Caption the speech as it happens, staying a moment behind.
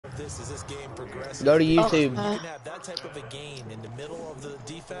this as this game progresses. Go to YouTube. You can have that type of a game in the middle of the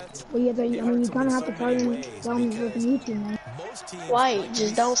defense. Well, yeah, I mean, you kind of have to tell them YouTube, man. Wait,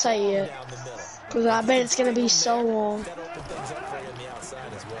 just don't say it. Because I bet it's going to be so long.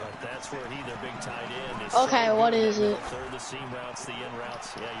 Okay, what is it?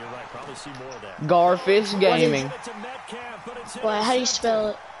 Garfish Gaming. Wait, how do you spell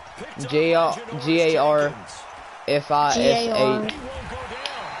it? Garfish. Gaming.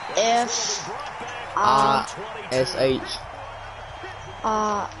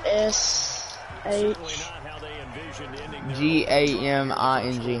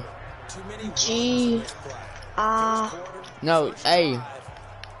 No, A.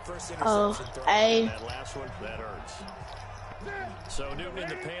 Oh, A.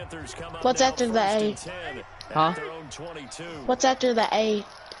 What's after the A? Huh? What's after the A?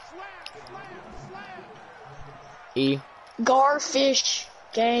 E. Garfish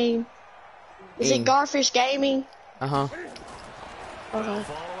Game. Is it Garfish Gaming? Uh-huh. Okay.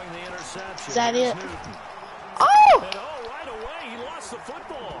 Is that it? Oh!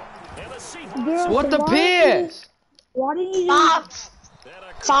 Girl, What the piss? Why didn't you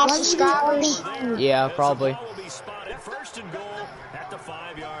Five subscribers? Yeah, probably.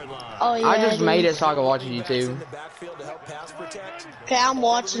 Oh yeah. I just made it so I could watch YouTube. Okay, I'm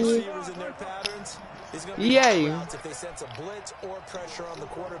watching you. Yay!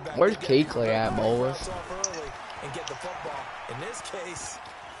 Where's Keekly at, boys? In this case,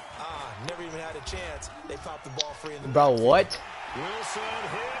 never even had a chance. They popped the ball free in the Bro, what?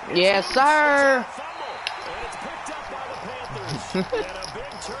 Yes, sir! And it's picked up by the Panthers. And a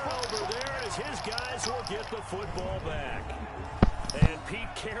big turnover there as his guys will get the football back. And Pete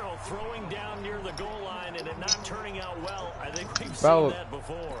Carroll throwing down near the goal line and it not turning out well. I think we've seen that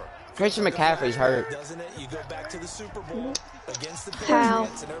before. Christian McCaffrey's hurt. Doesn't it? You go back to the Super Bowl against the How?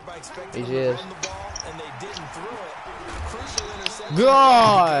 Patriots and everybody expected He them to is. run the ball and they didn't throw it. Crucial interception.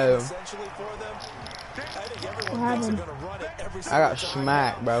 God! Essentially for them. I think everyone thinks they're going to run it every single I got time.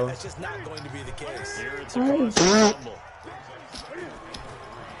 smacked, bro. That's just not going to be the case. Here it's Hey. across the fumble.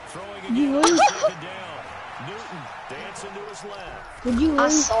 Throwing Did you again, lose? second down. Newton dancing to his left. Did you I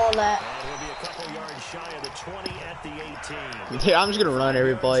lose? saw that. And he'll be a couple yards shy of the 20 at the 18. Dude, I'm just gonna run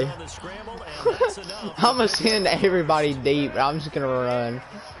every play. On the scramble, and that's enough. I'm gonna send everybody deep. I'm just gonna run.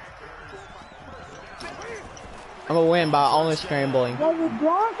 I'm gonna win by only scrambling. Well, the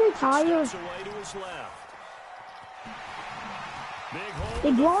Gronk retired. Steps away to his left. Big hole.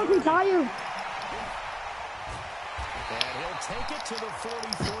 The Gronk retired. And he'll take it to the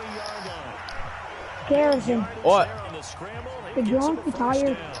 43-yard line. Harrison. What? There on the scramble, it The gets him Gronk a first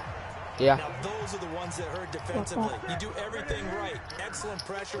retired. down. Yeah. Now those are the ones that hurt defensively. You do everything right. Excellent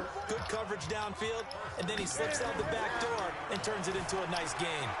pressure, good coverage downfield, and then he slips out the back door and turns it into a nice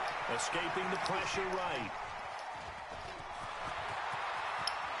gain. Escaping the pressure right.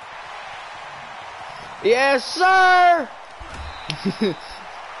 Yes, sir! Big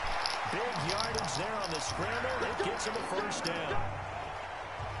yardage there on the scramble. It gets him a first down.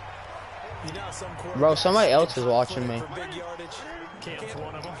 You know, some Bro, somebody else is watching me. for big yardage. Cam's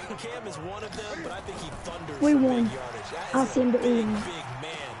one of them. Cam is one of them, but I think he thunders We for won. big yardage. That is I'll send a it big, in. big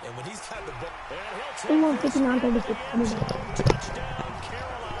man, and when he's got the ball, We won 59-36. Touchdown,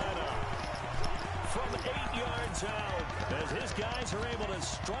 Carolina. From 8 yards out, as his guys are able to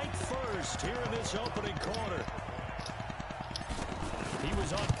strike first here in this opening quarter. He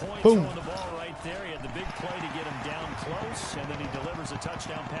was on point Boom. throwing the ball right there. He had the big play to get him down close, and then he delivers a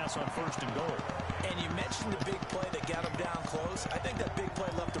touchdown pass on first and goal. and you mentioned the big play that got him down close. I think that big play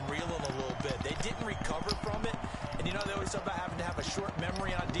left him reeling a little bit. They didn't recover from it, and you know they always talk about having to have a short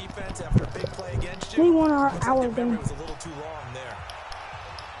memory on defense after a big play against you. We won our Looks like their memory game. was a little too long there.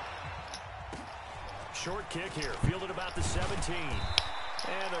 Short kick here, fielded about the 17.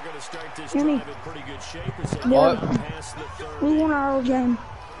 And they're going to start this Jimmy. drive in pretty good shape as they What? get past the 30. We won our game.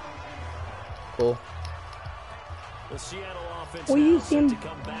 Cool. The Seattle offense Will you now set see to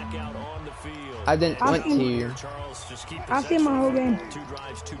come back out on the field. I didn't went to you. Charles, just keep I see my whole game. 2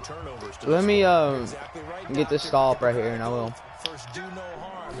 drives, 2 turnovers. to Let me Exactly right. get this stop right here, and I will. First, do no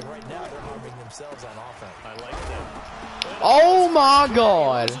harm, and right now they're harming themselves on offense. I like that. Oh my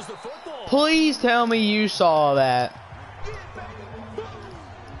God! This is the football. Please tell me you saw that.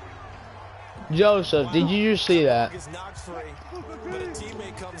 Joseph, did you just see that? Is knocked free, but a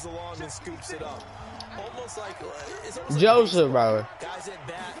teammate comes along and scoops it up. Almost like it's almost Joseph, like bro. guys at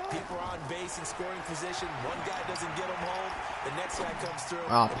bat, people are on base in scoring position. One guy doesn't get him home, the next guy comes through.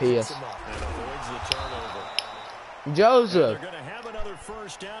 Ah, and picks piss. him up. And avoids the turnover. Joseph, They're going to have another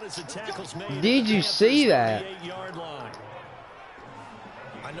first down as the tackle's made. did you see that? 38-yard line.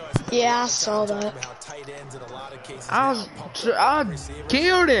 Yeah, I saw that. I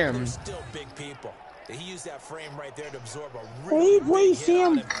killed him. Still big people. He used that frame right there to absorb a Hey, really please, big hit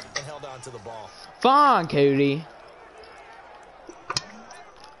on Sam. him and held on to the ball. Fine, Cody.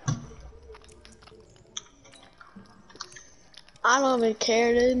 I don't even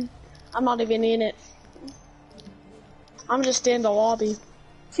care, dude. I'm not even in it. I'm just in the lobby.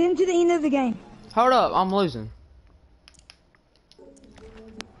 Send him to the end of the game. Hold up, I'm losing.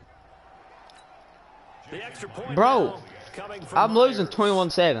 The extra point Bro, now coming from I'm losing Myers.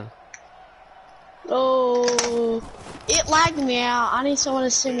 21-7. Oh, it lagged me out. I need someone to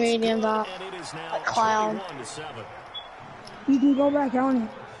send me an invite. And it is now A clown. 21-7. You can go back on it.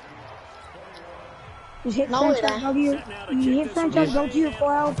 Just hit No, it franchise, ain't. go to your, you hit franchise, go to your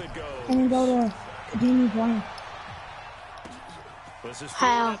cloud, and then go to continue playing. This is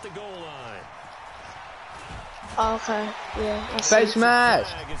How? at the goal line. Okay, yeah. I see. Face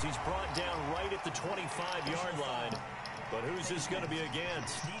mask. As he's brought down right at the 25-yard line. But who's this going to be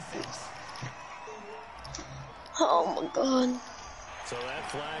against? Oh my god. So that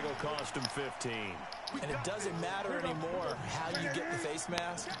flag will cost him 15. And it doesn't matter anymore how you get the face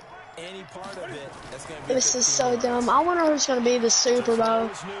mask. Any part of it, that's going to be This is so dumb. I wonder who's gonna be the Super Bowl.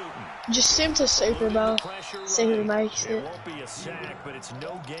 It's Newton. Just send to Super Bowl. See who makes It it. won't be a sack, but it's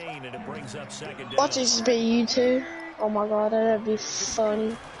no gain, and it brings up second down. Watch this be you two. Oh my god, that'd be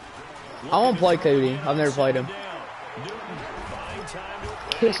funny. I won't play Cody. I've never played him.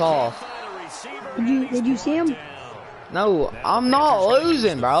 Piss off. Did you see him? No, I'm not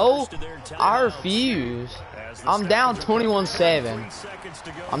losing, bro. I refuse. I'm down 21-7.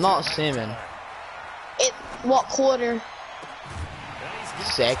 I'm not simming. It. What quarter?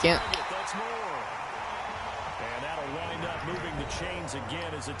 Second. That's more. And that'll wind up moving the chains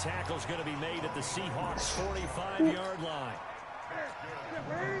again as the tackle's going to be made at the Seahawks' 45-yard line.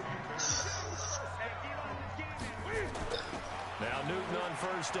 Now Newton on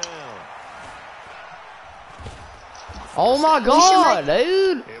first down. Oh my god,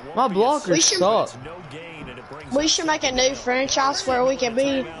 dude. My blockers suck. No gain, and it brings We should make a new franchise where we can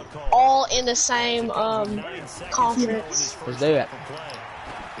be all in the same conference. Let's do it.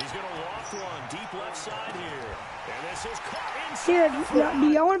 He's going to loft one deep left side here. And this is caught inside. Here, do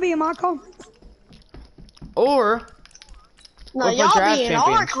y'all want to be in my conference? Or No, Or for y'all draft be in our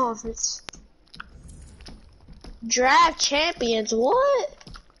champions. conference. Draft champions, what?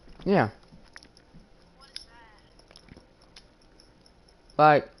 yeah.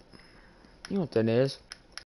 Like, you know what that is.